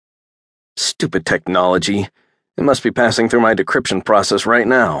Stupid technology. It must be passing through my decryption process right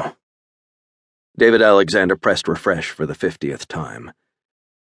now. David Alexander pressed refresh for the 50th time.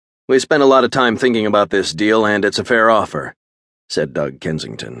 We spent a lot of time thinking about this deal, and it's a fair offer, said Doug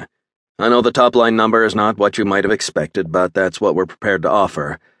Kensington. I know the top-line number is not what you might have expected, but that's what we're prepared to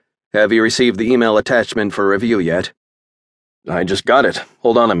offer. Have you received the email attachment for review yet? I just got it.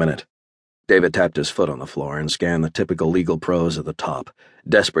 Hold on a minute. David tapped his foot on the floor and scanned the typical legal prose at the top,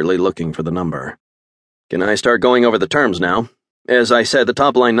 desperately looking for the number. Can I start going over the terms now? As I said, the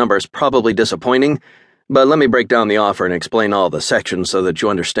top-line number is probably disappointing, but let me break down the offer and explain all the sections so that you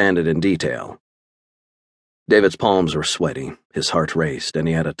understand it in detail. David's palms were sweaty, his heart raced, and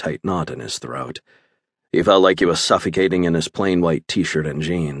he had a tight knot in his throat. He felt like he was suffocating in his plain white t-shirt and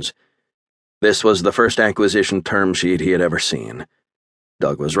jeans. This was the first acquisition term sheet he had ever seen.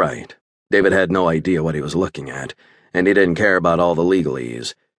 Doug was right. David had no idea what he was looking at, and he didn't care about all the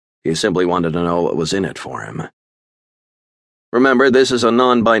legalese. He simply wanted to know what was in it for him. Remember, this is a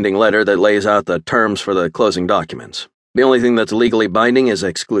non-binding letter that lays out the terms for the closing documents. The only thing that's legally binding is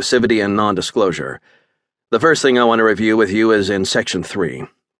exclusivity and non-disclosure. The first thing I want to review with you is in Section 3.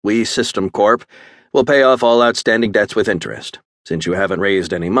 We, System Corp., will pay off all outstanding debts with interest. Since you haven't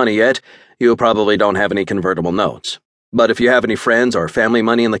raised any money yet, you probably don't have any convertible notes. But if you have any friends or family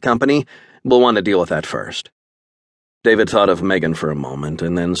money in the company, we'll want to deal with that first. David thought of Megan for a moment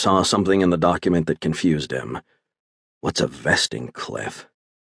and then saw something in the document that confused him. What's a vesting cliff?